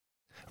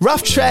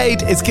Rough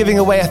Trade is giving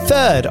away a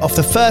third of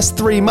the first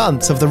 3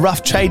 months of the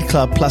Rough Trade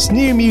Club plus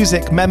new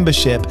music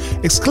membership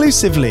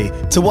exclusively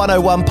to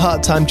 101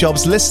 Part-Time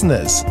Jobs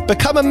listeners.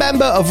 Become a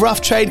member of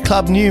Rough Trade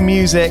Club New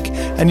Music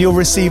and you'll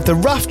receive the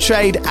Rough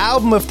Trade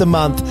Album of the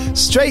Month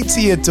straight to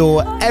your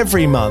door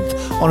every month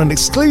on an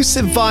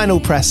exclusive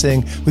vinyl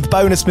pressing with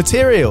bonus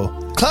material.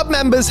 Club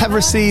members have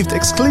received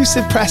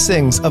exclusive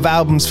pressings of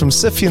albums from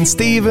Sufjan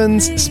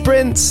Stevens,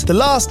 Sprints, The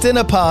Last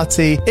Dinner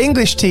Party,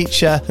 English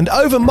Teacher, and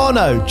Over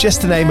Mono,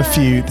 just to name a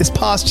few, this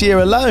past year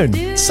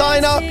alone.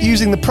 Sign up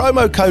using the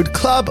promo code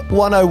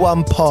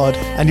CLUB101POD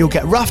and you'll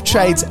get Rough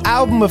Trade's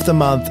Album of the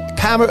Month,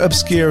 Camera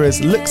Obscura's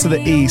Look to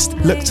the East,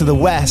 Look to the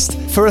West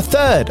for a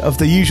third of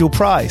the usual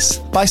price.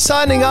 By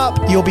signing up,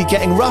 you'll be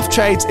getting Rough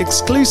Trade's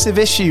exclusive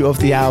issue of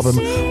the album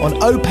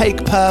on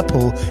opaque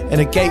purple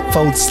in a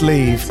gatefold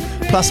sleeve,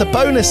 plus a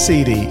bonus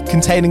CD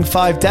containing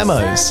 5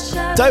 demos.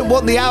 Don't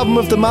want the album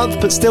of the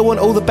month but still want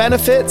all the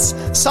benefits?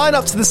 Sign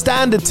up to the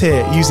standard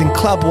tier using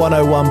Club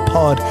 101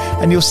 Pod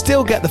and you'll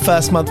still get the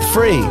first month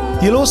free.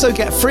 You'll also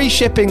get free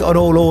shipping on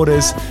all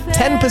orders,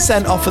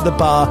 10% off at the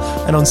bar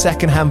and on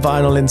secondhand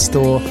vinyl in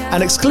store,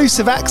 and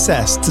exclusive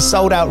access to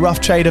sold out Rough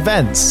Trade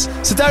events.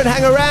 So don't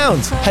hang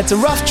around. Head to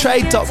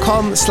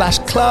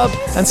roughtrade.com/club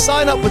and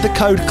sign up with the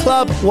code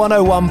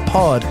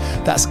CLUB101POD.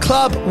 That's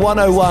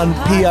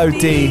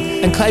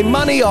CLUB101POD and claim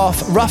money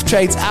off Rough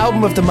Trade's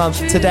Album of the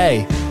Month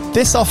today.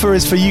 This offer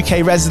is for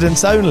UK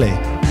residents only.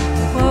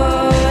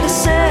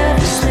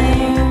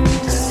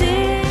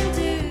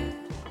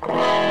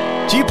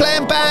 Do you play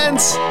in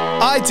bands?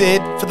 I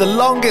did for the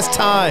longest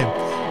time.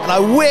 And I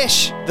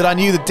wish that I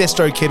knew that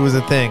DistroKid was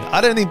a thing.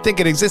 I don't even think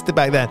it existed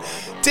back then.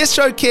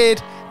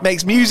 DistroKid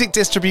makes music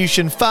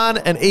distribution fun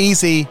and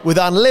easy with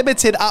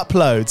unlimited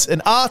uploads, and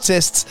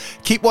artists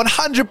keep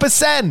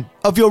 100%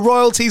 of your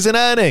royalties and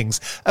earnings.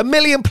 1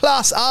 million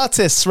plus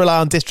artists rely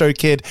on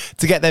DistroKid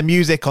to get their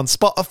music on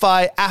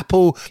Spotify,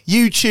 Apple,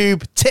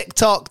 YouTube,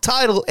 TikTok,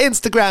 Tidal,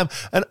 Instagram,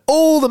 and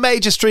all the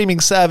major streaming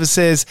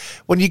services.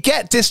 When you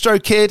get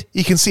DistroKid,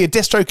 you can see a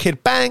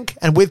DistroKid bank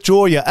and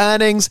withdraw your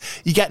earnings.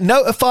 You get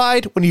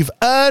notified when you've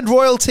earned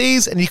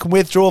royalties and you can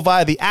withdraw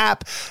via the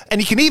app. And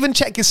you can even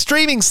check your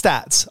streaming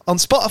stats on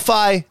Spotify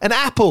and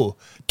Apple.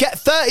 Get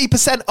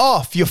 30%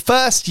 off your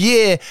first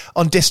year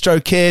on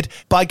DistroKid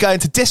by going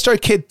to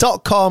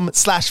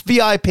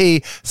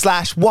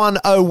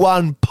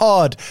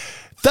distrokid.com/VIP/101pod.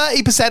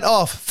 30%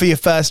 off for your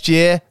first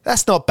year.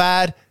 That's not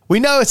bad.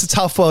 We know it's a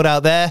tough world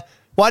out there.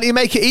 Why don't you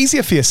make it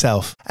easier for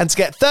yourself? And to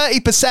get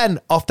 30%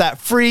 off that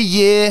free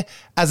year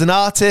as an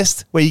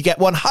artist, where you get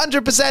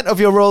 100% of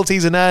your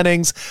royalties and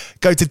earnings,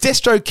 go to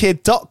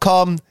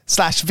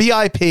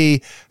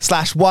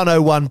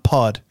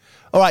distrokid.com/VIP/101pod.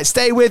 All right,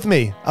 stay with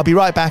me. I'll be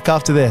right back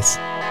after this.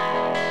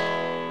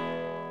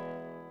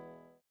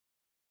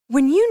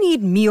 When you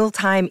need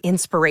mealtime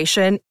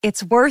inspiration,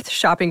 it's worth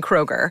shopping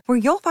Kroger, where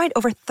you'll find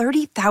over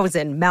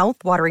 30,000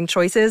 mouth-watering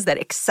choices that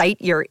excite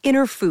your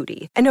inner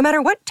foodie. And no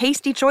matter what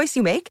tasty choice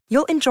you make,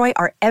 you'll enjoy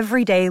our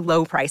everyday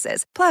low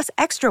prices, plus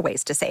extra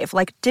ways to save,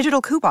 like digital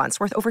coupons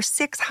worth over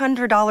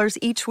 $600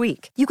 each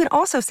week. You can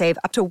also save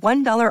up to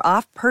 $1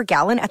 off per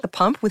gallon at the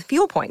pump with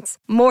fuel points.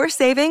 More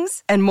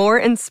savings and more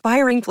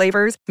inspiring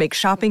flavors make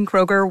shopping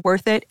Kroger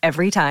worth it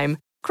every time.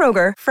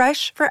 Kroger,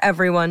 fresh for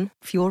everyone.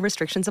 Fuel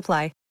restrictions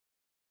apply.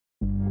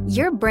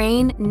 Your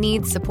brain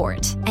needs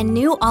support, and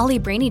new Ollie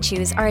Brainy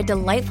Chews are a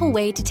delightful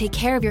way to take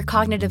care of your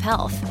cognitive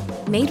health.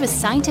 Made with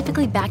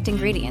scientifically backed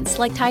ingredients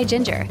like Thai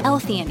ginger,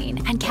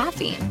 L-theanine, and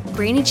caffeine,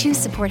 Brainy Chews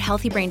support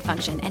healthy brain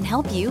function and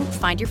help you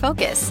find your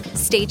focus,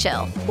 stay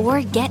chill,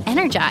 or get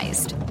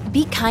energized.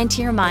 Be kind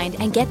to your mind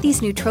and get these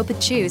nootropic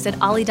chews at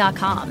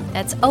ollie.com.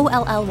 That's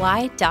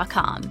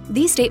OLLY.com.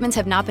 These statements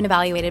have not been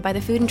evaluated by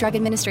the Food and Drug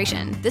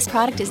Administration. This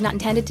product is not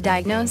intended to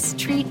diagnose,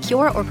 treat,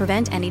 cure, or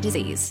prevent any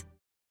disease.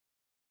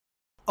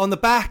 On the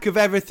back of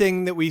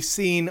everything that we've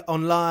seen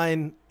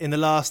online in the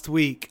last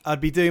week,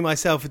 I'd be doing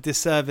myself a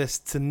disservice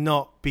to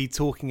not be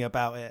talking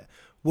about it.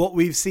 What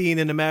we've seen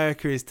in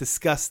America is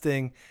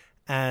disgusting,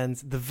 and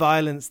the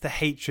violence, the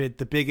hatred,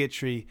 the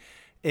bigotry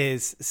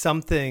is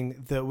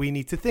something that we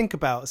need to think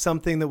about,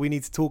 something that we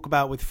need to talk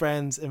about with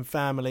friends and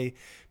family.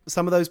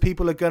 Some of those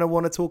people are going to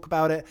want to talk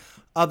about it.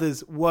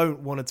 Others won't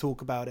want to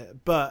talk about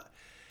it. But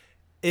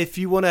if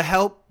you want to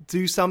help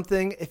do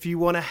something, if you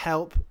want to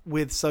help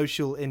with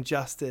social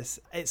injustice,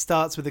 it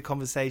starts with a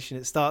conversation.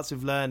 It starts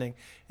with learning.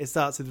 It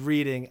starts with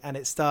reading, and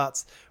it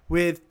starts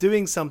with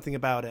doing something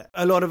about it.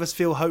 A lot of us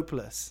feel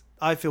hopeless.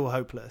 I feel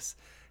hopeless.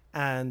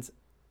 And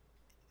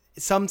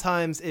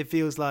sometimes it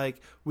feels like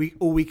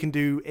all we can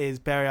do is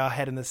bury our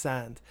head in the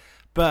sand.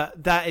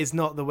 But that is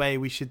not the way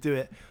we should do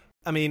it.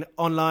 I mean,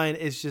 online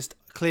is just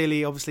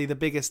clearly, obviously, the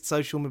biggest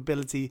social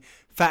mobility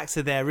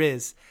factor there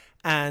is.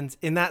 And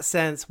in that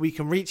sense, we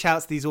can reach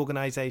out to these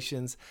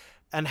organizations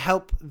and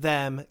help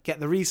them get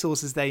the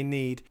resources they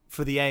need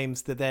for the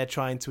aims that they're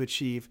trying to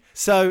achieve.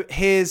 So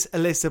here's a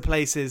list of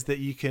places that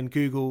you can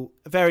Google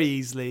very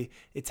easily.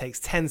 It takes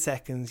 10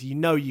 seconds. You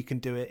know you can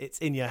do it. It's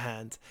in your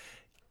hand.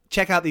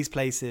 Check out these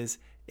places.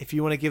 If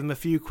you want to give them a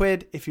few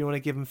quid, if you want to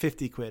give them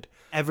 50 quid,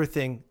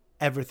 everything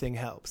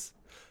helps.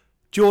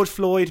 George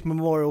Floyd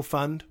Memorial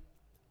Fund,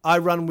 I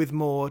Run With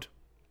Maud,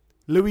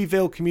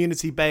 Louisville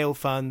Community Bail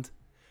Fund,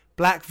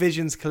 Black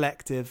Visions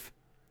Collective,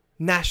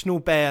 National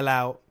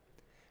Bailout,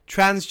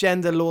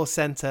 Transgender Law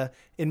Centre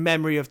in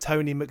memory of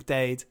Tony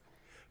McDade,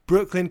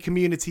 Brooklyn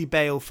Community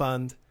Bail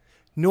Fund,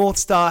 North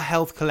Star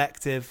Health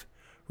Collective,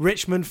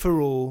 Richmond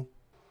for All,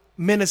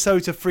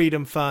 Minnesota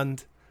Freedom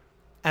Fund,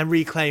 and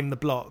Reclaim the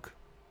Block.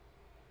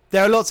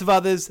 There are lots of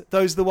others.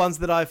 Those are the ones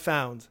that I've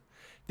found.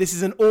 This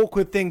is an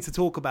awkward thing to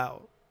talk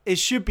about. It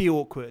should be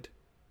awkward.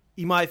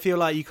 You might feel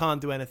like you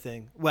can't do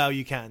anything. Well,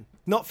 you can.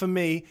 Not for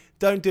me.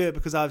 Don't do it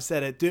because I've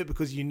said it. Do it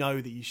because you know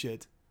that you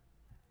should.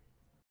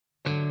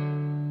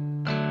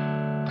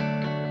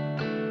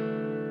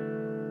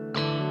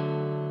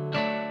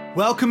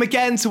 Welcome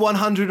again to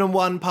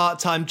 101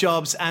 Part-Time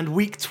Jobs and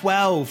week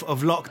 12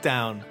 of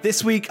lockdown.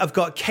 This week I've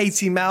got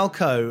Katie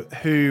Malco,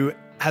 who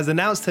has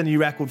announced her new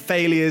record,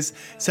 Failures.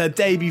 It's her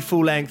debut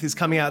full length. It's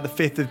coming out the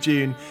 5th of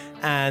June,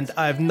 and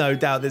I have no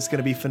doubt that it's going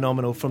to be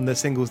phenomenal from the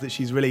singles that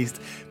she's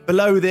released.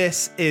 Below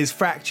this is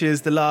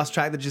Fractures, the last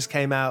track that just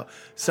came out,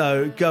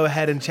 so go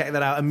ahead and check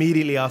that out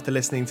immediately after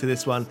listening to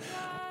this one.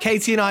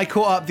 Katie and I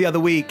caught up the other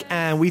week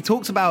and we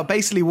talked about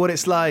basically what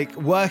it's like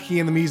working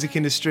in the music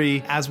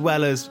industry as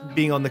well as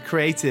being on the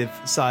creative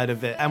side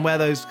of it, and where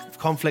those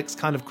conflicts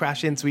kind of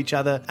crash into each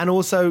other, and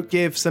also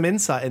give some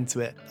insight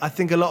into it. I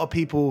think a lot of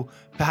people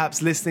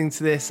perhaps listening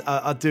to this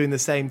are doing the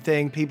same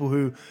thing. People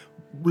who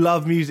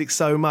love music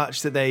so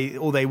much that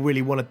all they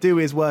really want to do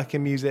is work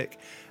in music.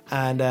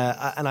 And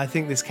I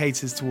think this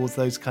caters towards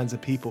those kinds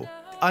of people.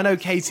 I know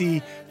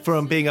Katie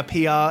from being a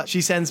PR.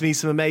 She sends me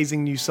some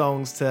amazing new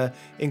songs to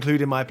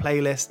include in my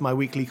playlist, my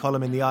weekly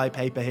column in the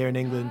iPaper here in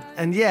England.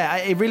 And yeah,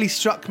 it really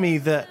struck me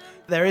that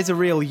there is a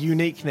real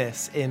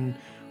uniqueness in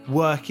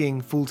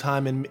working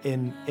full-time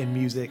in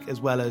music as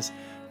well as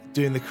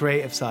doing the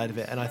creative side of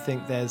it. And I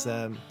think there's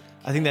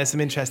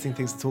some interesting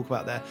things to talk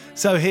about there.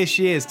 So here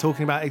she is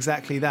talking about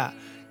exactly that.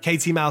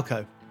 Katie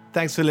Malco.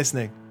 Thanks for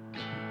listening.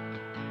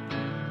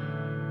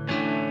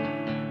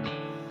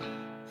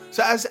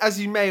 So as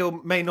you may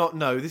or may not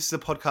know, this is a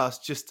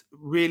podcast just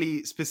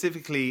really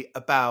specifically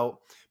about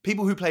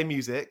people who play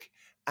music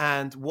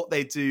and what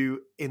they do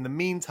in the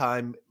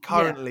meantime,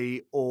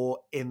 currently or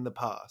in the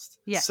past.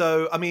 Yeah.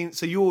 So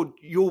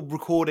you're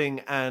recording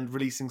and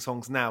releasing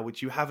songs now,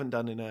 which you haven't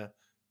done in a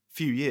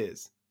few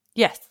years.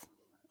 Yes,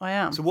 I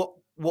am. So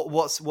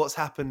what's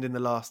happened in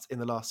the last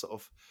sort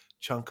of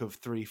chunk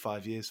of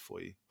 3-5 years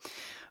for you?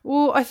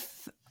 Well,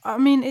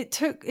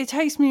 it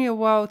takes me a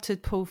while to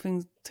pull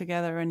things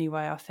together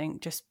anyway. I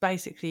think just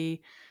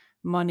basically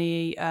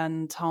money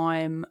and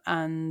time,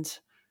 and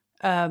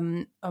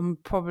I'm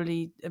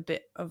probably a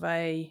bit of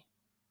a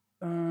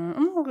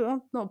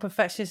I'm not a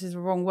perfectionist is the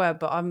wrong word,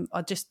 but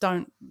I just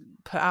don't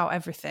put out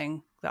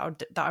everything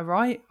that I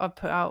write. I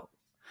put out,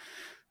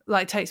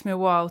 like, it takes me a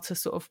while to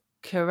sort of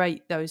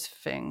curate those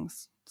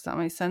things. Does that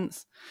make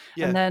sense?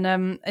 Yeah. And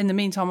then in the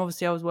meantime,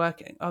 obviously I was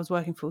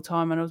working full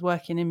time, and I was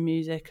working in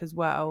music as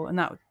well, and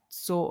that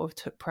sort of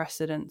took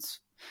precedence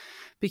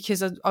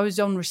because I was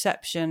on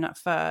reception at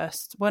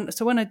first.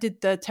 When I did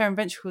the Terran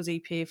Ventricles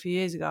EP a few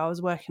years ago, I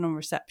was working on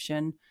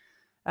reception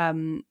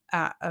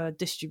at a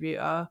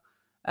distributor,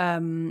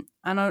 and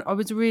I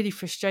was really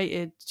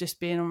frustrated just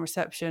being on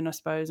reception, I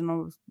suppose, and I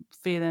was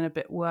feeling a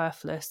bit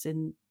worthless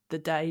in the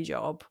day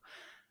job.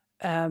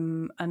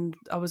 And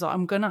I was like,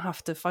 I'm going to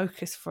have to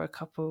focus for a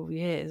couple of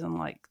years and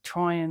like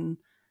try and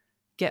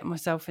get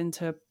myself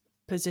into a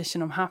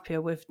position I'm happier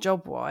with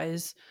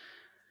job-wise.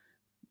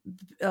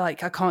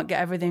 Like, I can't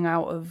get everything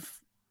out of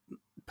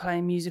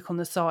playing music on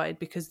the side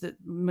because the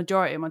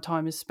majority of my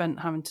time is spent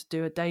having to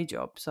do a day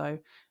job. So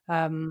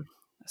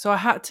I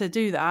had to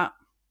do that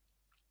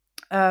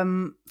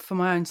for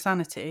my own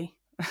sanity.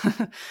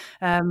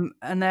 And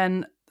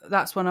then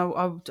that's when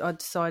I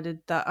decided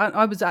that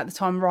I was at the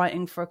time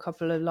writing for a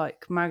couple of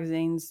like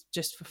magazines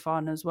just for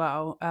fun as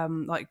well.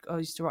 Like I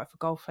used to write for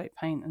Gold Flake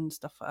Paint and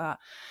stuff like that.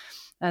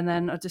 And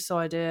then I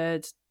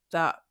decided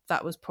that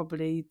was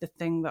probably the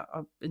thing that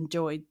I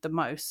enjoyed the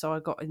most. So I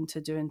got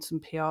into doing some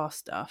PR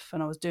stuff,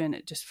 and I was doing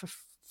it just for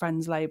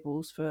friends'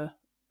 labels for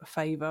a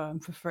favour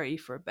and for free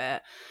for a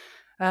bit.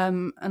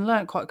 And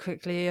learned quite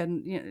quickly.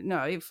 And, you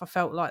know, if I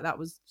felt like that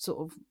was sort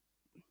of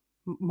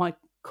my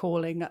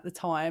calling at the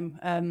time,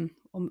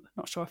 I'm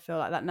not sure I feel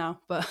like that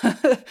now, but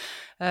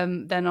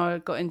then I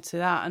got into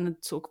that and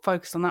sort of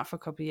focused on that for a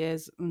couple of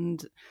years,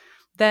 and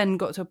then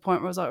got to a point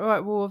where I was like, all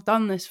right, well, I've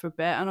done this for a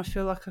bit and I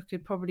feel like I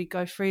could probably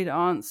go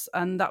freelance,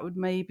 and that would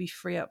maybe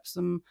free up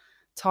some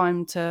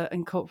time to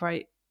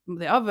incorporate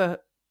the other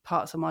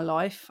parts of my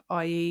life,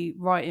 i.e.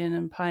 writing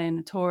and playing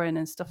and touring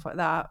and stuff like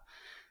that,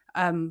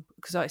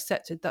 because I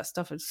accepted that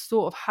stuff had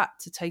sort of had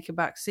to take a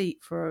back seat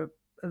for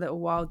a little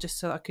while just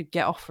so I could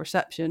get off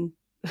reception.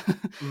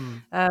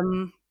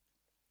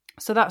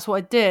 So that's what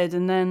I did,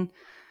 and then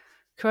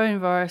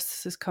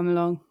coronavirus has come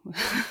along.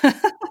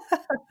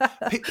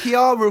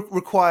 PR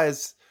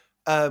requires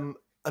a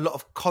lot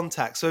of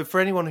contact. So for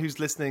anyone who's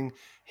listening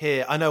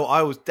here. I know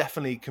I was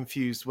definitely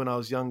confused when I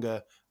was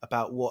younger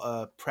about what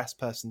a press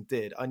person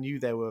did. I knew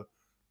they were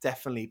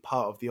definitely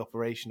part of the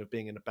operation of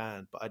being in a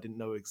band, but I didn't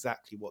know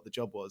exactly what the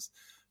job was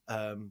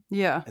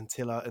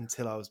until I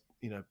was,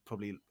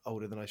 probably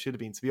older than I should have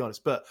been, to be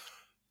honest. But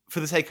for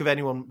the sake of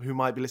anyone who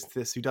might be listening to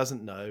this who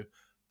doesn't know,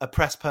 a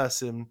press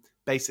person,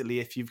 basically,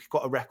 if you've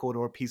got a record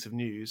or a piece of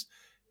news,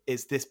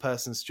 it's this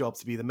person's job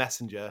to be the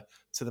messenger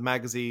to the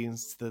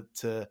magazines,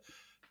 to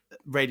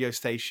radio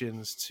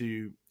stations,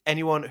 to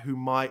anyone who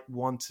might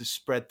want to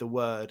spread the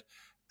word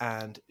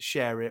and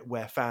share it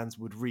where fans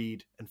would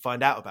read and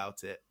find out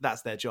about it.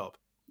 That's their job.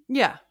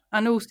 Yeah.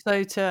 And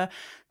also to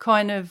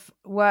kind of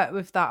work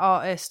with that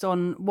artist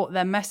on what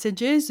their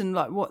message is and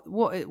like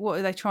what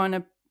are they trying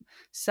to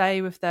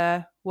say with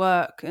their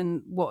work,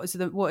 and what is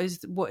the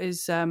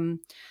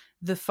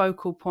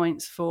focal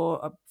points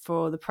for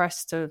the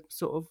press to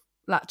sort of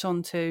latch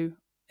onto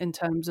in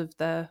terms of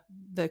the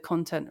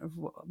content of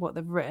what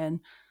they've written,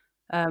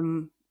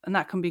 and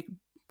that can be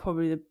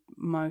probably the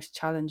most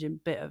challenging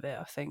bit of it,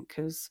 I think,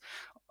 because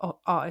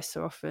artists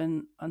are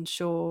often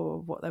unsure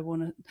what they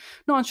want to,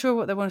 not unsure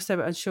what they want to say,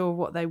 but unsure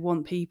what they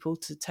want people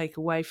to take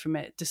away from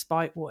it,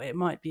 despite what it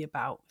might be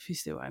about, if you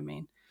see what I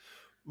mean.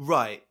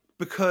 Right,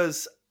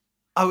 because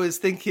I was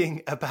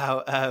thinking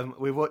about, me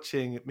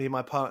and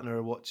my partner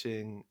are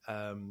watching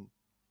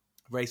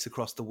Race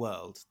Across the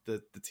World,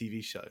 the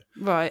TV show.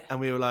 Right. And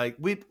we were like,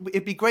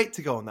 it'd be great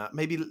to go on that.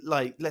 Maybe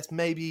let's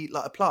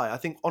apply. I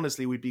think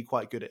honestly, we'd be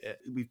quite good at it.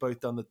 We've both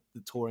done the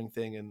touring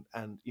thing and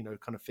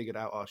kind of figured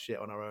out our shit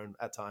on our own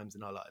at times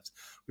in our lives.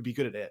 We'd be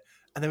good at it.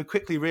 And then we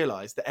quickly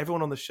realized that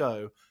everyone on the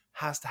show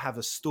has to have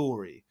a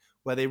story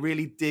where they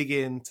really dig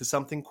into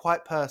something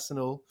quite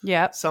personal.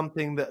 Yeah.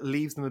 Something that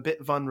leaves them a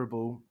bit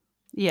vulnerable.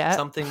 Yeah.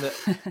 Something that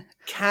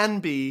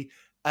can be,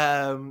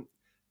 slight,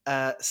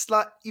 I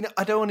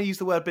don't want to use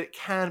the word, but it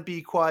can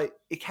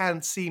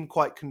seem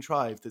quite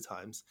contrived at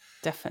times.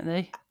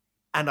 Definitely.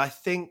 And I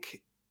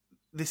think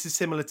this is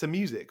similar to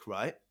music,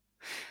 right?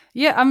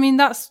 Yeah, I mean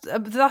that's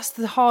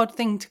the hard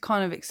thing to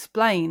kind of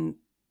explain.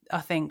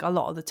 I think a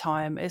lot of the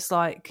time it's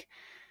like,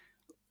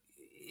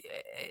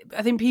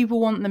 I think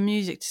people want the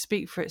music to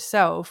speak for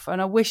itself,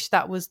 and I wish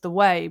that was the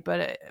way.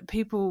 But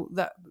people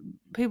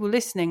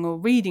listening or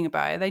reading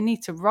about it, they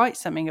need to write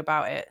something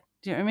about it.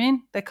 Do you know what I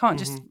mean? They can't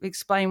just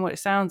explain what it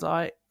sounds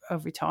like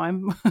every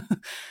time.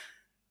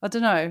 I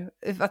don't know.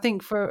 I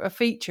think for a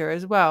feature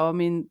as well, I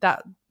mean,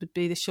 that would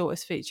be the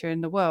shortest feature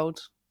in the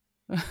world.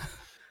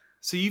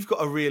 So you've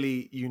got a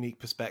really unique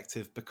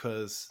perspective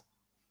because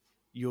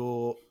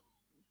you're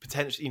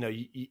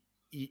potentially,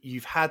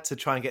 you've had to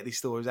try and get these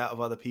stories out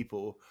of other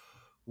people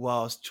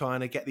whilst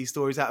trying to get these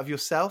stories out of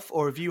yourself,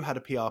 or have you had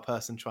a PR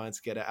person trying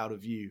to get it out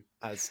of you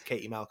as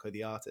Katie Malco,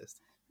 the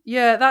artist?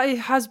 Yeah, that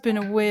has been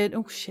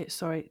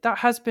that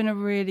has been a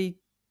really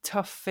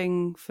tough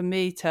thing for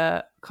me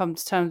to come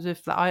to terms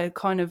with. That I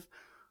kind of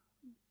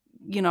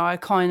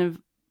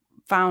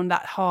found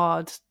that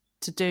hard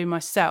to do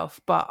myself,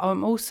 but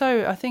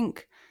I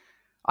think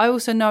I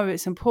also know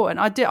it's important.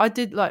 I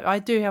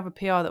do have a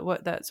PR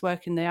that's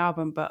working the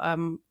album, but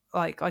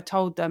I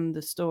told them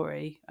the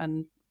story,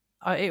 and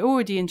it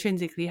already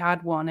intrinsically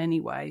had one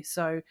anyway,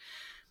 so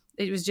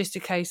it was just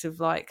a case of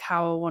like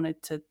how I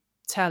wanted to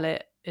tell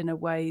it in a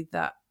way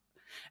that.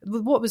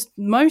 What was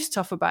most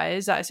tough about it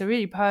is that it's a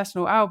really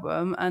personal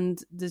album,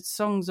 and the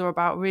songs are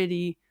about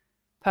really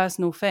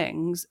personal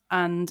things,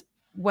 and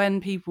when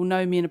people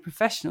know me in a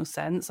professional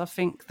sense, I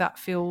think that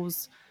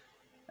feels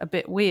a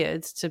bit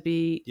weird to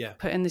be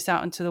putting this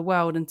out into the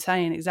world and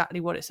saying exactly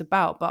what it's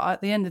about. But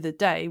at the end of the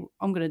day,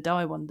 I'm going to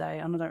die one day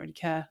and I don't really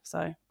care.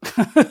 So,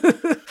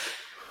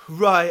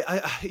 right.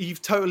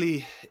 You've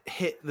totally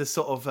hit the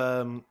sort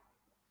of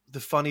the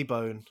funny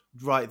bone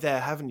right there,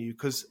 haven't you?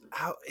 Because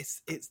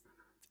it's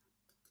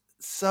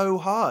so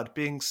hard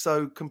being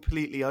so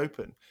completely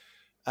open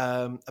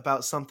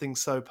about something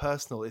so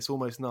personal. It's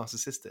almost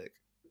narcissistic.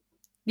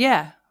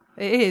 Yeah,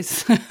 it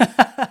is.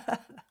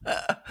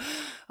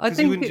 I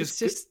think it's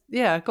just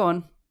go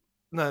on.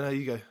 No,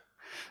 you go.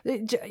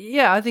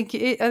 I think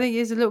it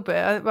is a little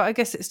bit, but I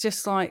guess it's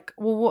just like,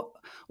 well,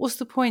 what's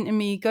the point in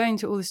me going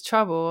to all this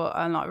trouble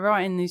and like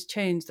writing these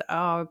tunes that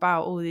are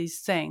about all these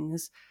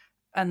things,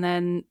 and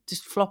then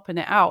just flopping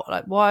it out?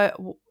 Like, why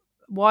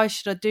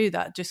should I do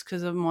that just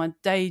because of my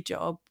day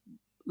job?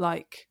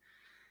 Like,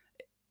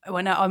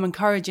 when I'm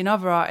encouraging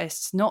other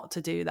artists not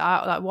to do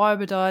that, like, why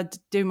would I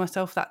do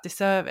myself that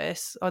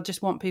disservice? I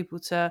just want people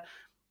to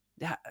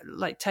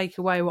like take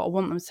away what I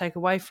want them to take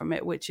away from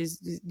it, which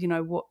is,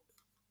 what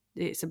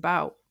it's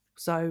about.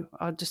 So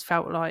I just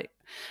felt like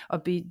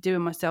I'd be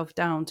doing myself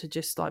down to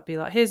just like be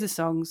like, here's the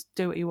songs,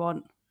 do what you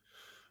want.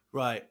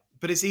 Right.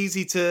 But it's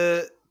easy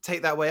to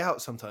take that way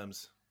out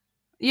sometimes.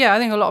 Yeah, I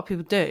think a lot of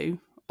people do,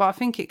 but I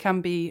think it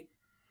can be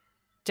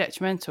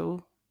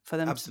detrimental for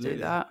them to do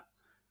that.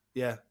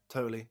 Yeah,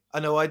 totally.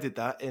 I know I did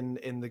that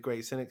in the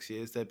Great Cynics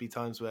years. There'd be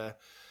times where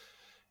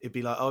it'd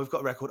be like, oh, we've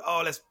got a record.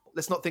 Oh,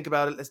 let's not think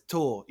about it. Let's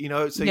tour.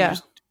 So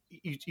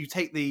you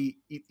take the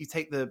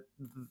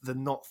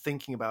not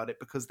thinking about it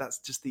because that's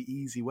just the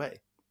easy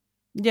way.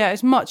 Yeah,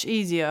 it's much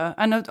easier.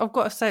 And I've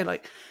got to say,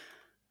 like,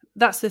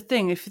 that's the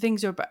thing. If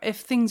things are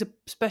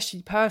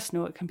especially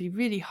personal, it can be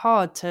really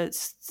hard to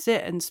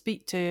sit and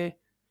speak to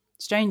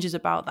strangers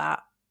about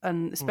that,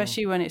 and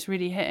especially when it's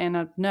really hitting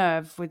a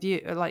nerve with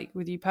you, like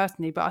with you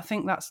personally. But I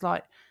think that's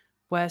like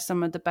where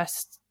some of the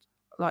best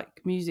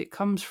like music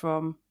comes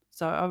from.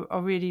 So I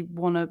really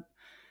want to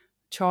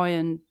try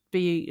and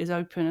be as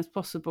open as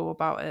possible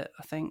about it.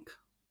 I think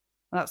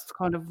that's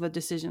kind of the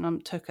decision I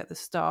took at the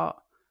start.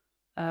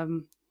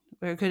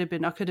 Where I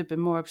could have been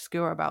more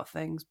obscure about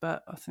things,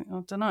 but I think,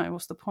 I don't know,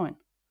 what's the point?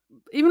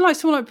 Even like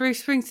someone like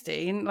Bruce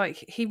Springsteen, like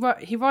he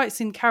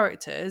writes in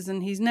characters,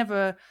 and he's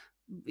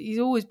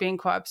always been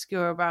quite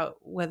obscure about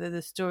whether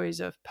the stories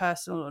are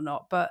personal or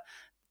not. But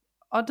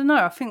I don't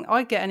know, I think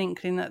I get an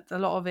inkling that a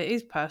lot of it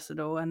is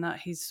personal, and that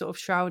he's sort of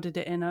shrouded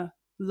it in a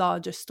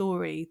larger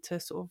story to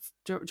sort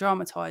of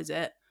dramatize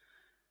it.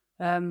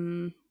 I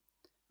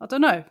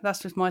don't know,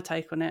 that's just my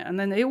take on it. And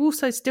then it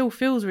also still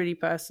feels really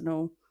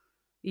personal,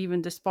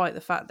 even despite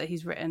the fact that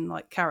he's written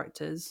like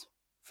characters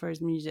for his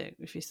music,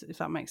 if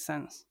that makes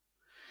sense.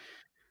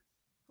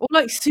 Or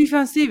like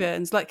Sufjan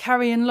Stevens, like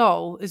Carrie and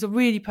Lowell is a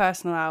really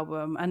personal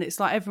album, and it's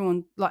like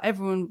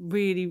everyone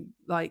really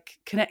like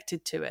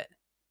connected to it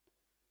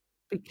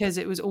because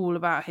it was all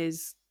about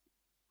his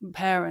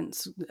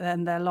parents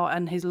and their life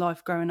and his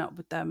life growing up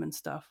with them and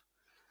stuff.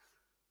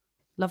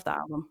 Love that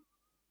album.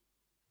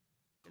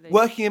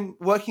 Working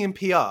in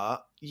PR,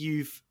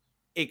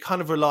 it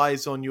kind of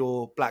relies on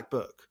your black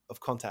book of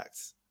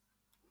contacts.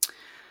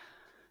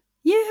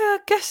 Yeah, I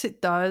guess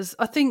it does.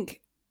 I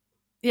think,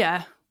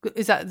 yeah.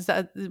 Is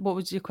that what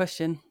was your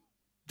question?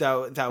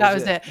 That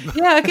was it.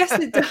 Yeah, I guess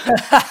it does.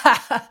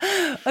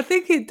 I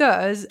think it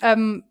does,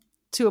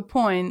 to a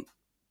point,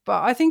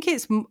 but I think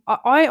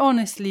I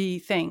honestly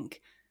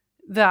think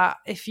that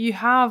if you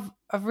have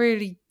a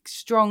really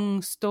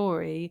strong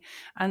story,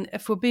 and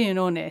if we're being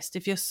honest,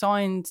 if you're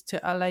signed to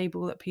a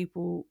label that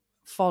people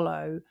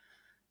follow,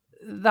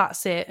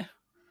 that's it.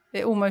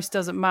 It almost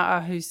doesn't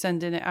matter who's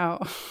sending it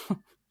out.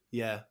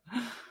 Yeah.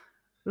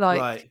 Like,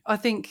 right. I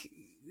think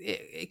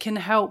it can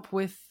help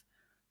with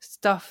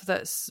stuff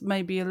that's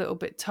maybe a little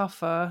bit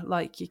tougher.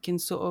 Like, you can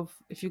sort of,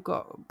 if you've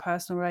got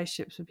personal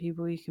relationships with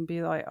people, you can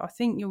be like, I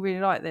think you'll really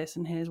like this,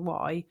 and here's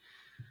why.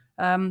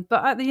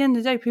 But at the end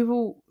of the day,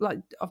 people, like,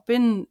 I've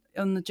been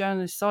on the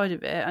journalist side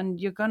of it, and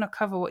you're going to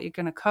cover what you're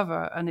going to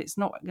cover, and it's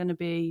not going to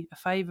be a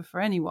favour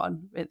for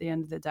anyone at the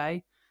end of the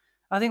day.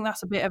 I think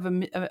that's a bit of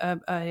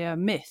a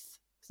myth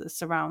that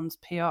surrounds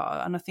PR,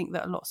 and I think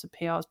that lots of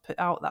PRs put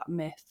out that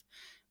myth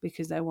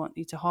because they want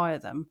you to hire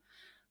them,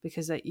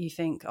 because you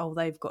think, oh,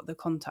 they've got the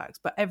contacts,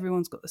 but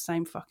everyone's got the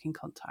same fucking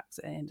contacts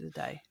at the end of the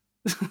day.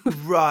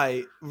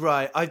 Right.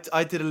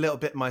 I did a little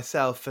bit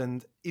myself,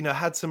 and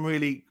had some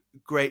really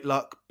great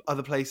luck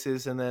other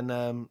places, and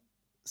then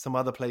some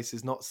other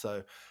places not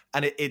so.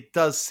 And it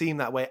does seem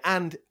that way.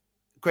 And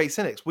Great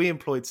Cynics, we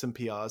employed some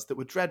PRs that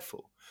were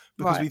dreadful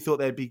because we thought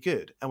they'd be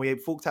good, and we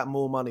forked out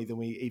more money than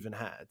we even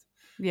had.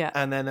 Yeah.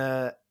 And then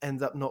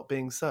end up not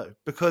being so,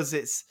 because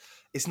it's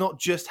not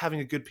just having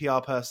a good PR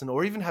person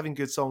or even having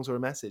good songs or a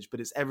message, but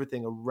it's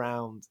everything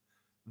around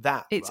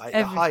that. It's right?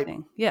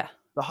 everything.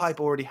 The hype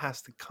already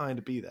has to kind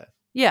of be there.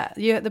 Yeah.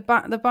 The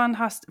band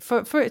has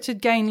to, for it to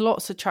gain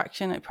lots of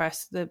traction at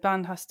press, the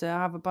band has to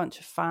have a bunch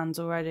of fans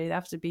already. They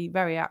have to be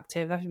very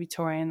active. They have to be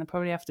touring. They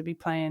probably have to be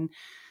playing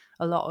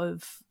a lot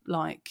of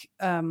like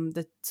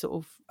the sort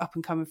of up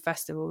and coming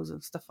festivals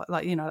and stuff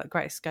like like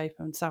Great Escape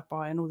and South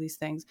by and all these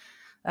things.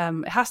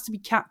 It has to be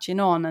catching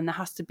on, and there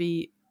has to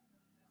be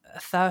a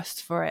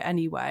thirst for it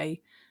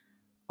anyway,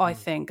 I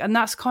think. And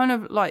that's kind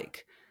of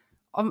like,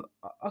 I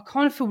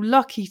kind of feel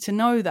lucky to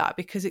know that,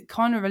 because it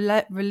kind of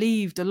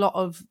relieved a lot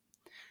of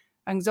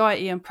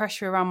anxiety and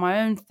pressure around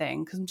my own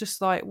thing, because I'm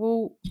just like,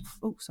 well,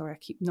 oh, sorry, I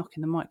keep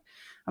knocking the mic.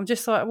 I'm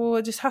just like, well,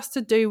 it just has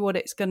to do what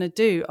it's going to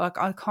do. Like,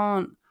 I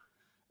can't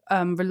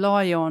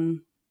rely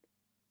on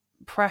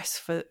press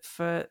for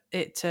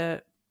it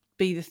to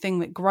be the thing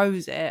that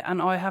grows it,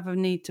 and I have a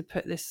need to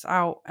put this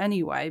out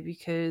anyway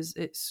because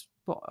it's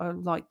what I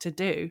like to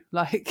do.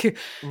 Like,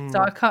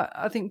 so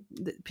I think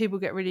that people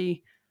get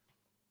really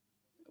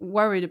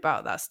worried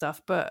about that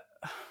stuff, but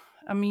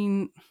I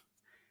mean,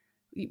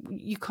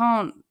 you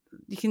can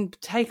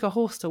take a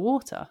horse to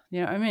water, you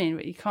know what I mean,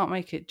 but you can't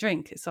make it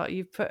drink. It's like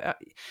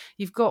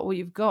you've got what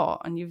you've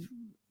got, and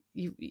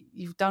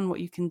you've done what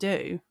you can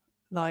do,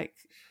 like,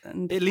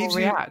 and it leaves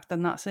react,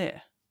 and that's it.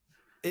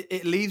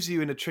 It leaves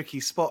you in a tricky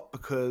spot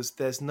because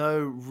there's no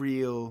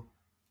real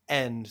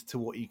end to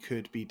what you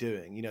could be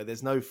doing.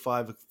 There's no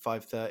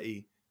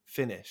 5:30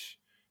 finish.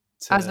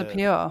 As a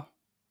PR?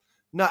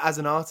 No, as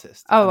an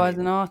artist. As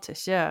an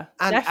artist, yeah.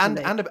 And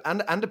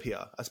a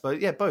PR, I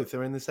suppose. Yeah, both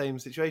are in the same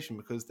situation,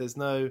 because there's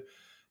no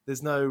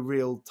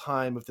real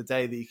time of the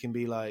day that you can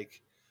be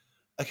like,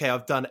 okay,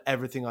 I've done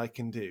everything I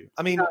can do.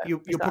 I mean,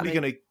 you're probably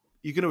going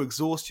to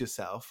exhaust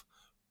yourself,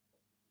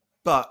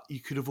 but you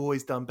could have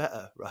always done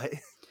better, right?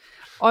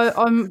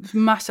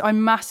 I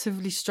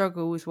massively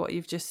struggle with what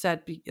you've just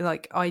said.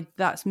 Like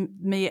that's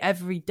me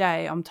every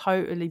day. I'm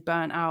totally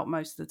burnt out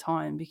most of the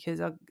time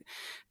because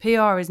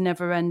PR is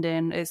never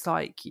ending. It's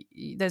like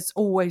there's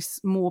always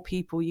more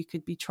people you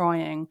could be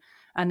trying,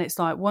 and it's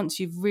like once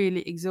you've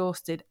really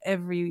exhausted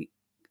every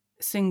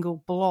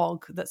single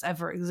blog that's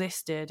ever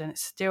existed and it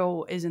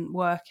still isn't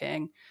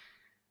working,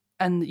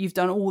 and you've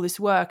done all this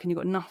work and you've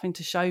got nothing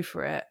to show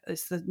for it,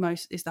 it's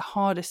the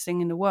hardest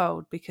thing in the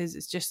world, because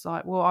it's just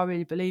like, well, I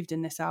really believed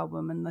in this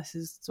album and this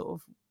is sort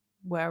of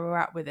where we're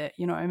at with it,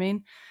 you know what I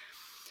mean?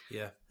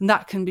 Yeah. And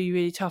that can be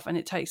really tough, and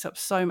it takes up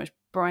so much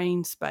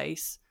brain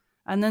space.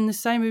 And then the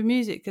same with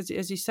music, because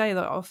as you say,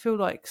 like, I feel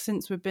like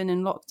since we've been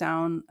in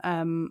lockdown,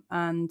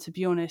 and to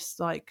be honest,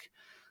 like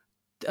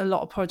a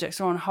lot of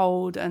projects are on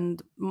hold,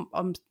 and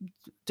I'm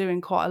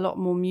doing quite a lot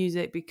more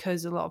music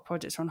because a lot of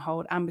projects are on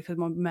hold, and because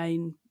my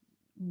main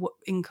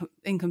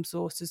income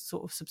source has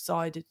sort of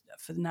subsided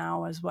for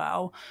now as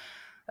well.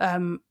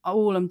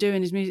 All I'm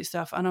doing is music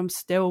stuff, and I'm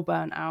still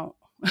burnt out.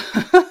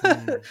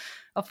 I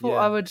thought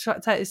I would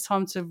take this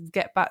time to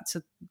get back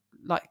to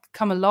like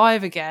come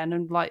alive again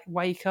and like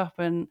wake up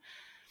and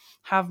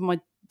have my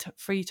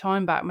free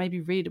time back,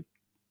 maybe read a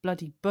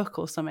bloody book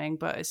or something,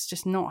 but it's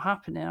just not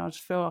happening. I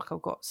just feel like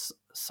I've got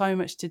so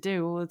much to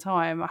do all the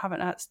time.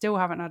 Still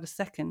haven't had a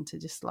second to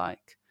just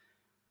like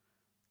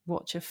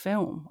watch a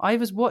film. I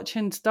was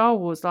watching Star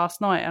Wars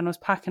last night and I was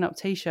packing up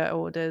t-shirt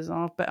orders,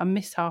 and I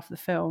missed half the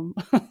film.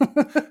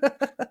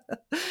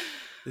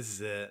 This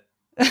is it.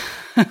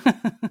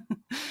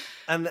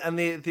 and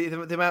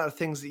the amount of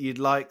things that you'd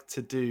like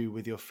to do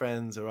with your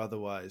friends or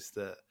otherwise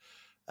that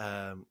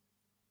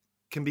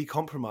can be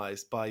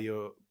compromised by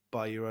your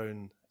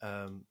own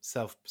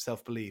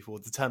self-belief or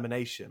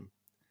determination.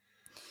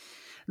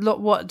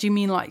 What do you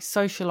mean, like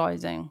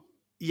socializing?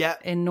 Yeah,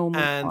 in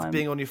normal and time.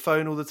 Being on your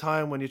phone all the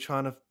time when you're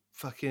trying to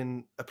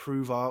fucking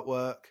approve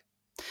artwork.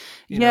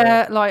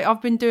 Yeah, like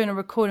I've been doing a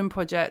recording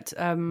project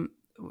while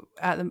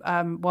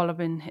I've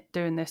been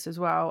doing this as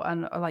well,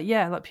 and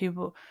like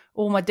people,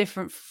 all my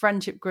different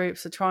friendship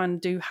groups are trying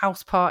to do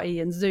house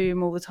party and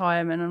Zoom all the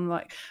time, and I'm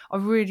like, I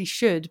really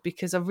should,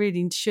 because I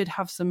really should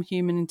have some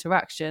human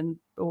interaction,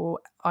 or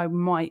I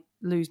might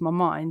lose my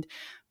mind.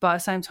 But at the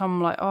same time,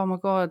 I'm like, oh my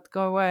god,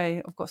 go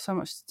away! I've got so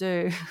much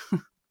to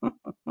do.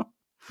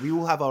 We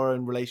all have our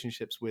own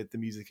relationships with the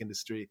music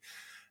industry,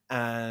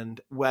 and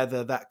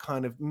whether that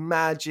kind of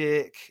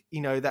magic,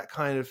 that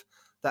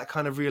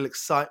kind of real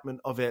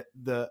excitement of it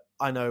that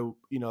I know,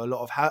 a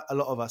lot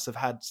of us have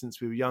had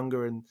since we were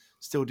younger and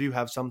still do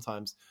have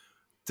sometimes.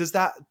 Does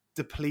that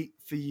deplete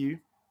for you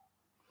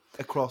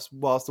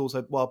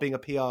while being a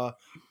PR,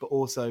 but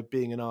also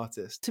being an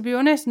artist? To be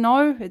honest,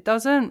 no, it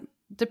doesn't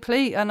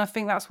deplete. And I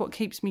think that's what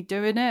keeps me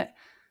doing it.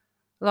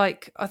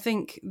 Like, I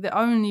think the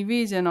only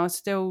reason I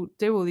still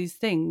do all these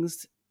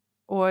things,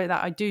 or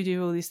that I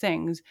do all these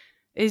things,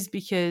 is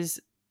because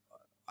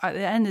at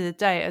the end of the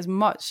day, as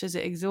much as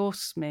it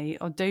exhausts me,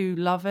 I do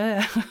love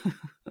it.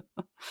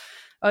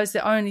 It's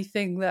the only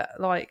thing that,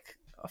 like,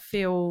 I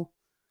feel...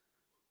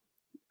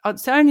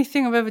 It's the only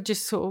thing I've ever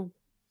just sort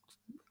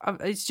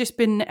of... It's just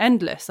been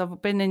endless. I've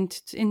been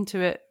into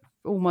it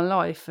all my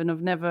life, and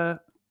I've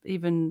never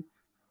even...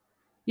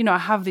 I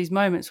have these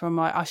moments where I'm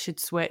like, I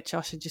should switch.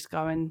 I should just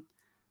go and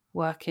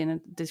work in a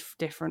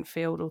different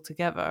field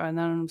altogether, and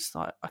then I'm just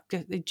like,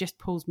 it just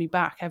pulls me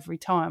back every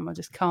time. I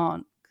just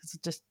can't, because I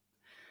just,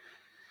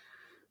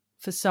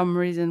 for some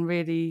reason,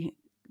 really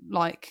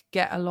like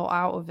get a lot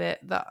out of it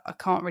that I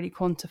can't really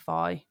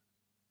quantify.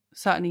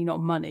 Certainly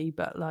not money,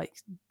 but like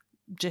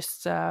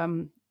just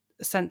a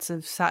sense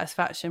of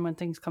satisfaction when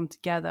things come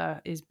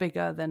together is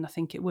bigger than I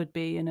think it would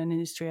be in an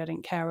industry I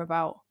didn't care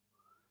about.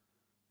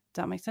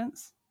 Does that make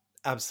sense?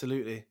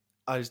 Absolutely.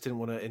 I just didn't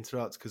want to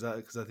interrupt because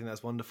I think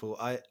that's wonderful.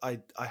 I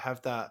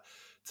have that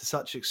to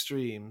such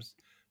extremes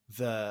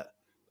that,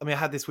 I mean, I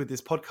had this with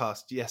this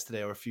podcast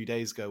yesterday or a few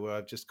days ago where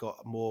I've just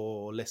got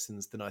more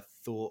listens than I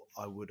thought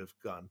I would have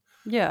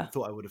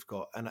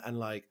got. And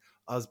like,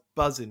 I was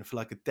buzzing for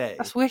like a day.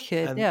 That's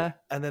wicked, yeah.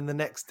 And then the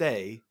next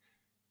day,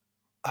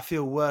 I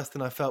feel worse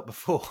than I felt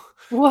before.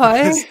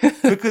 Why?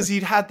 because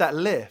you'd had that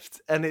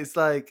lift, and it's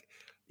like,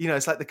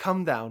 it's like the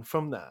come down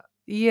from that.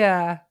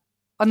 Yeah.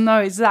 I know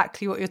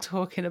exactly what you're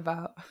talking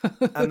about.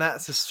 And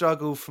that's a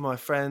struggle for my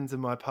friends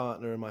and my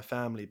partner and my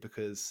family,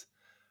 because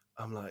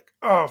I'm like,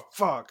 oh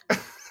fuck.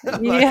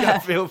 I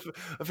feel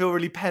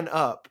really pent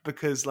up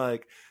because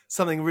like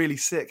something really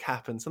sick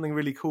happened, something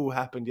really cool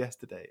happened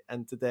yesterday,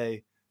 and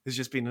today has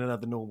just been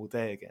another normal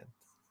day again.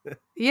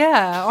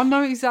 Yeah, I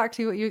know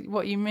exactly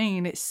what you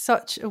mean. It's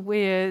such a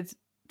weird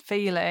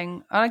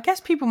feeling, and I guess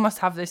people must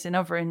have this in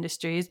other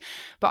industries,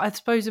 but I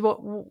suppose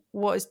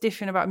what is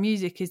different about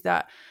music is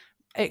that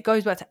it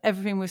goes back to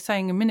everything we were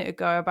saying a minute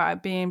ago about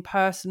it being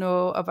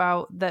personal,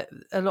 about that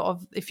a lot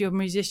of, if you're a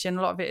musician,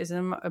 a lot of it is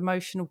an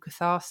emotional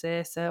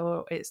catharsis,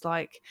 or it's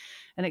like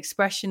an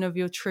expression of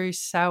your true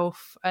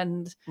self,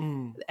 and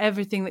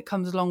everything that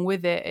comes along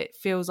with it. It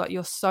feels like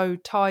you're so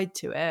tied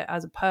to it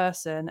as a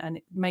person, and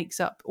it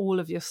makes up all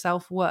of your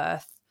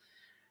self-worth.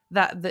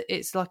 that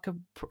it's like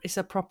it's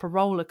a proper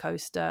roller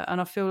coaster. And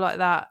I feel like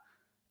that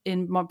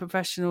in my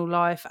professional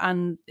life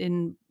and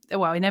in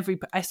every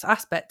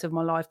aspect of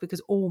my life,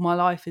 because all my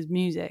life is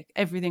music.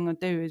 Everything I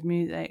do is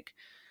music.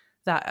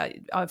 That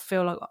I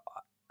feel like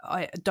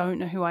I don't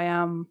know who I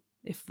am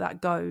if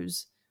that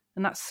goes,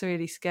 and that's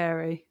really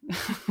scary.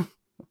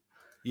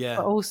 Yeah.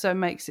 But also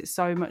makes it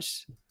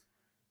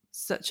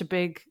such a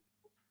big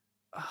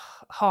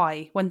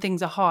high. When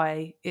things are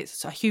high,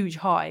 it's a huge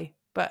high,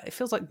 but it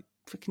feels like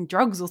freaking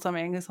drugs or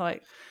something. It's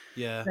like,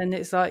 yeah. Then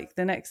it's like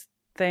the next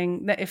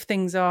thing that if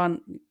things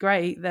aren't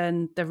great,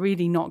 then they're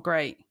really not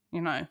great,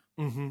 you know?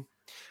 Mm-hmm.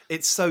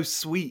 It's so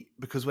sweet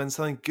because when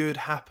something good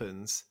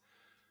happens,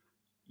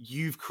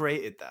 you've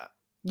created that.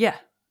 Yeah.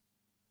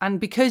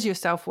 And because your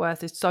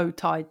self-worth is so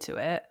tied to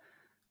it,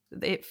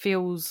 it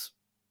feels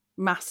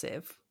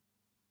massive,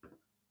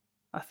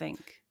 I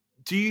think.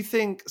 Do you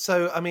think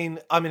so? I mean,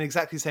 I'm in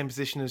exactly the same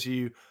position as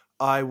you.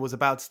 I was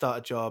about to start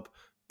a job,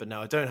 but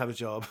now I don't have a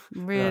job.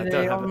 Really? I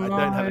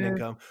don't have an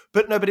income.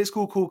 But it's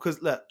cool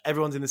because look,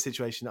 everyone's in this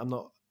situation. I'm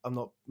not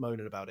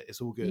moaning about it.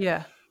 It's all good.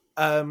 Yeah.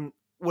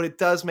 What it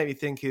does make me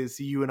think is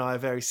you and I are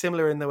very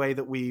similar in the way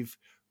that we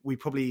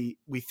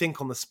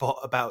think on the spot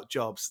about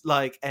jobs,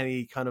 like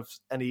anyone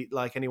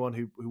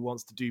who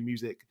wants to do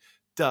music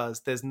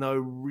does. There's no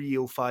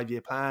real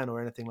 5-year plan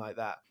or anything like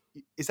that.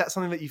 Is that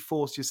something that you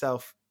forced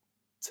yourself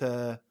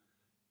to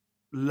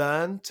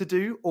learn to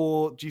do,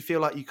 or do you feel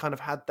like you kind of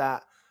had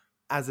that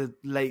as a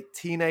late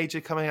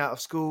teenager coming out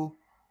of school?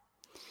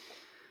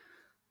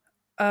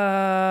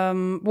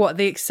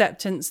 The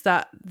acceptance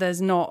that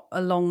there's not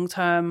a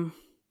long-term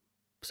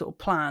sort of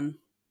plan.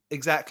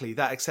 Exactly,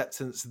 that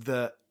acceptance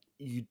that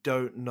you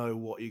don't know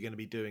what you're going to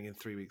be doing in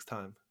 3 weeks'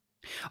 time.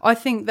 I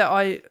think that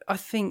I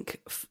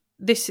think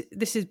this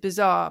is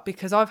bizarre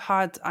because I've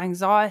had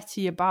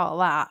anxiety about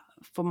that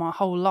for my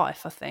whole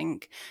life, I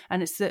think,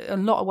 and it's in a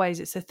lot of ways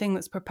it's a thing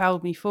that's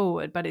propelled me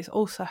forward, but it's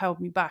also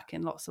held me back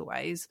in lots of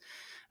ways.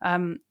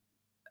 In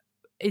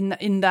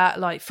that,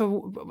 like,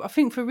 I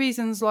think for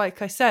reasons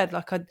like I said,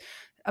 like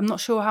I'm not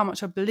sure how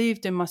much I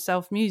believed in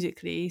myself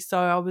musically, so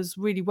I was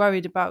really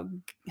worried about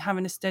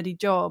having a steady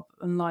job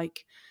and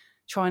like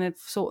trying to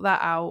sort that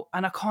out.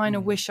 And I kind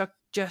of wish I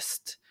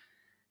just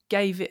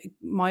gave it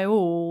my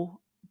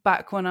all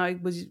back when I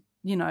was,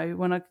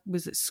 when I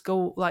was at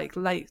school, like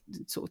late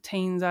sort of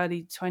teens,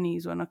 early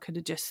 20s, when I could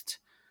have just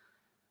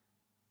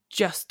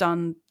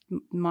done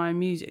my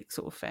music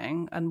sort of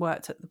thing and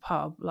worked at the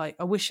pub. Like,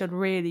 I wish I'd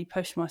really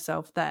pushed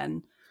myself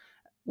then,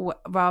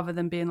 rather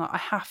than being like, I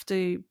have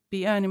to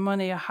be earning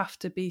money, I have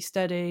to be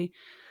steady,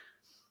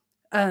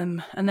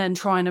 and then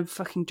trying to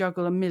fucking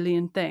juggle a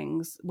million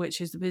things, which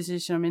is the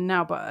position I'm in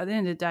now. But at the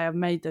end of the day, I've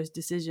made those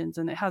decisions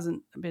and it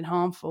hasn't been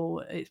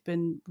harmful. It's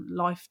been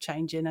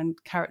life-changing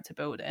and character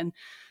building.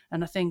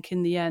 And I think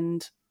in the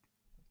end,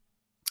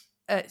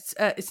 it's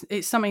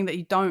something that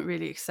you don't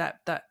really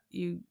accept, that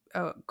you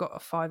got a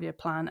 5-year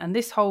plan. And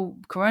this whole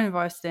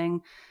coronavirus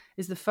thing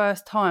is the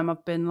first time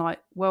I've been like,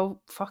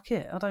 well, fuck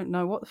it, I don't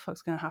know what the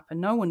fuck's going to happen.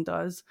 No one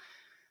does.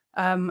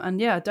 And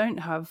yeah, I don't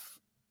have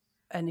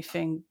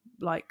anything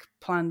like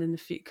planned in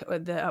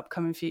the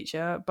upcoming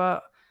future,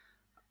 but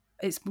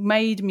it's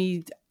made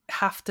me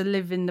have to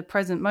live in the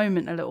present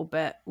moment a little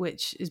bit,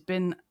 which has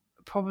been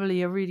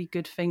probably a really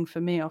good thing for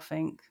me. I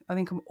think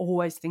I'm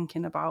always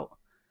thinking about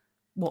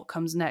what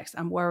comes next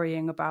and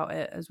worrying about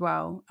it as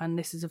well. And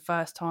this is the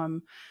first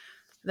time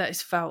that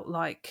it's felt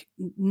like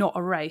not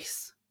a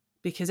race,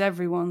 because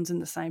everyone's in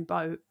the same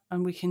boat,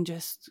 and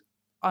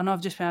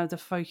I've just been able to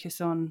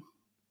focus on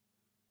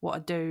what I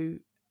do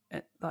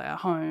at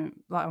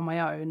home, like on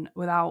my own,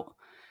 without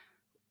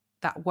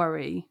that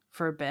worry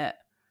for a bit.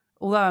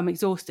 Although I'm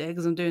exhausted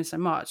because I'm doing so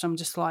much, I'm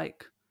just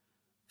like,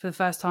 for the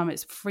first time,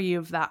 it's free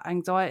of that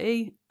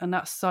anxiety, and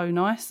that's so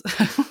nice.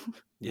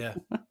 Yeah,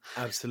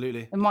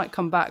 absolutely. It might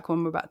come back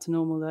when we're back to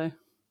normal, though.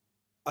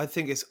 I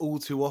think it's all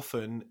too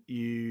often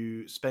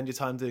you spend your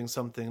time doing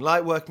something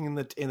like working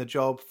in the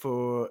job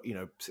for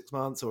 6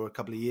 months or a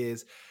couple of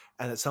years,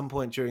 and at some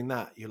point during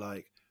that, you're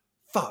like,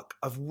 fuck,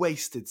 I've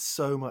wasted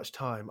so much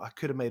time. I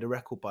could have made a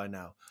record by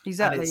now.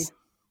 Exactly.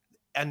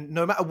 And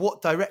no matter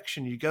what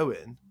direction you go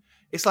in,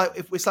 it's like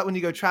when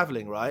you go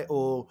traveling, right?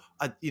 Or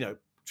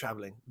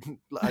traveling.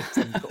 I've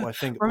got my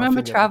finger.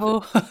 Remember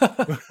travel.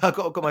 I've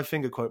got my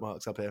finger quote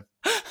marks up here.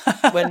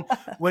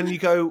 When you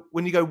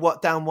go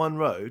down one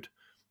road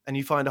and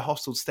you find a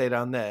hostel to stay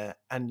down there,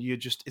 and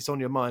it's on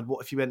your mind.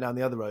 What if you went down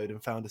the other road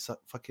and found a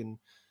fucking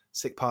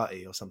sick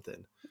party or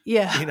something?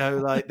 Yeah.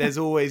 Like there's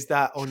always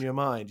that on your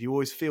mind. You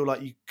always feel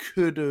like you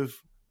could have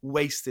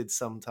wasted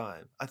some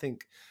time, I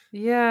think.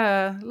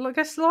 Yeah. I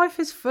guess life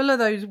is full of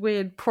those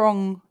weird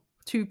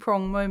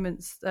two-prong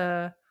moments,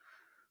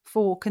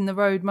 fork in the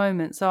road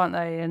moments, aren't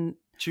they? And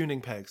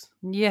tuning pegs.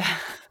 Yeah.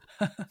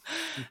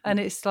 And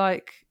it's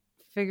like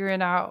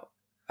figuring out,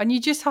 and you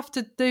just have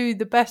to do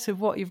the best of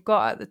what you've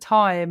got at the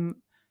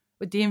time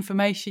with the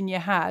information you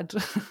had.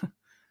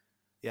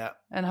 Yeah.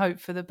 And hope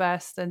for the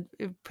best, and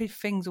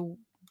things will,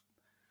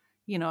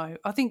 You know,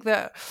 I think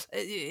that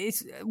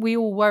we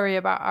all worry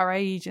about our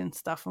age and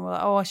stuff, and we're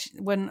like,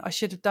 I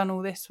should have done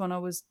all this when I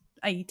was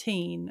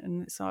 18,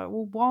 and it's like,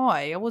 well,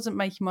 why? I wasn't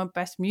making my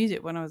best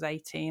music when I was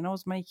 18. I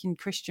was making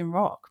Christian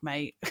rock,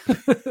 mate.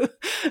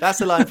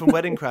 That's a line from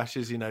Wedding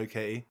Crashers, you know,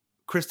 Katie.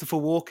 Christopher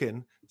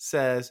Walken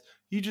says,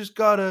 you just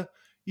gotta,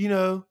 you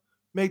know,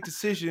 make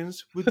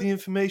decisions with the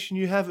information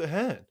you have at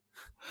hand.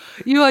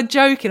 You are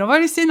joking. I've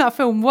only seen that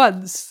film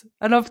once,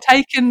 and I've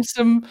taken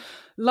some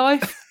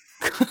life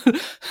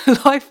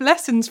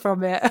lessons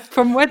from it,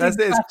 from Wedding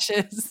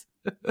Crashers.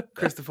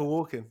 Christopher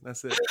Walken,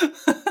 that's it.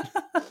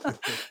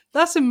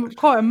 That's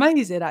quite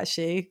amazing,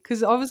 actually,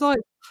 because I was like,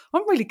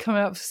 I'm really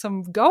coming up with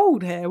some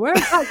gold here. Where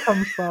did that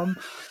come from?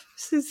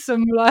 This is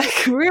some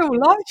like real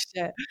life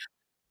shit.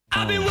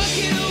 I've been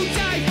working all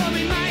day for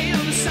me mate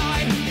on the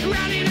side,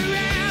 running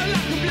around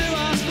like a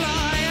blue-ass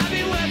fly. I've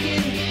been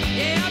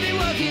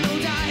working all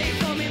day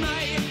for me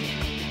mate.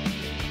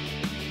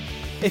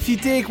 If you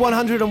dig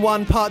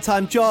 101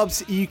 Part-Time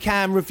Jobs, you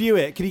can review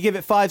it. Can you give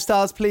it 5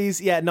 stars,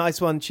 please? Yeah, nice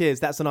one. Cheers.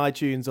 That's on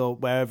iTunes or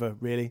wherever,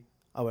 really.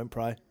 I won't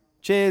pry.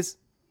 Cheers.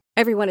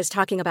 Everyone is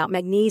talking about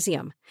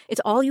magnesium.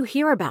 It's all you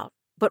hear about.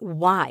 But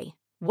why?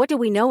 What do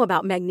we know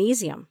about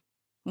magnesium?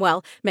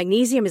 Well,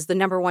 magnesium is the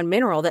 #1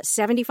 mineral that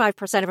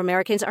 75% of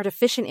Americans are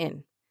deficient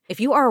in. If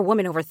you are a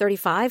woman over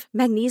 35,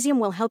 magnesium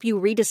will help you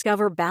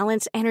rediscover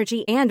balance,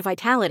 energy, and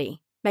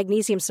vitality.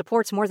 Magnesium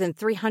supports more than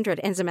 300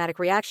 enzymatic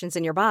reactions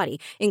in your body,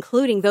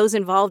 including those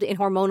involved in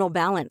hormonal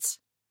balance.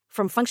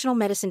 From functional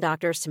medicine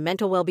doctors to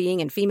mental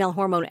well-being and female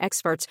hormone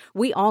experts,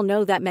 we all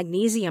know that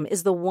magnesium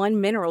is the one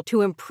mineral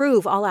to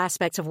improve all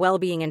aspects of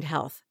well-being and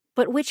health.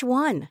 But which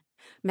one?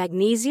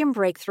 Magnesium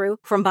Breakthrough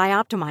from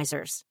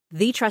Bioptimizers,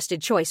 the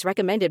trusted choice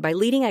recommended by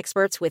leading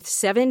experts with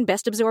 7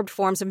 best-absorbed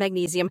forms of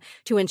magnesium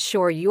to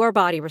ensure your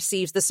body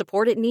receives the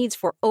support it needs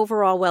for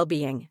overall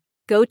well-being.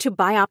 Go to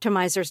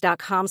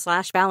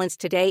bioptimizers.com/balance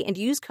today and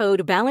use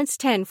code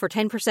BALANCE10 for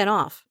 10%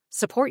 off.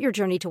 Support your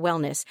journey to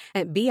wellness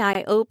at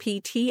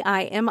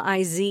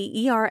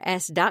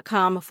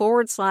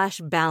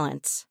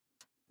bioptimizers.com/balance.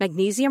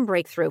 Magnesium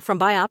Breakthrough from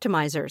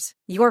Bioptimizers,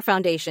 your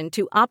foundation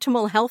to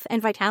optimal health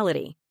and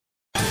vitality.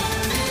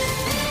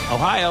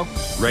 Ohio,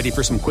 ready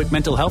for some quick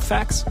mental health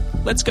facts?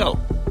 Let's go.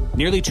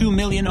 Nearly 2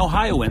 million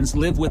Ohioans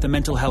live with a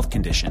mental health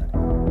condition.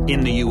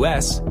 In the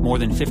U.S., more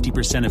than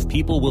 50% of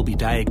people will be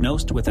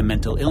diagnosed with a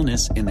mental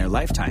illness in their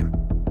lifetime.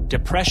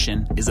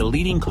 Depression is a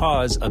leading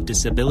cause of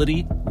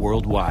disability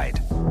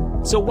worldwide.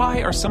 So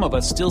why are some of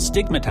us still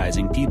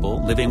stigmatizing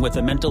people living with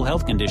a mental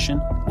health condition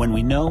when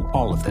we know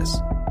all of this?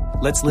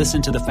 Let's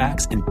listen to the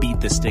facts and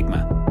beat the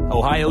stigma.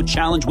 Ohio,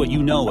 challenge what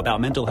you know about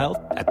mental health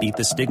at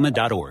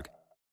beatthestigma.org.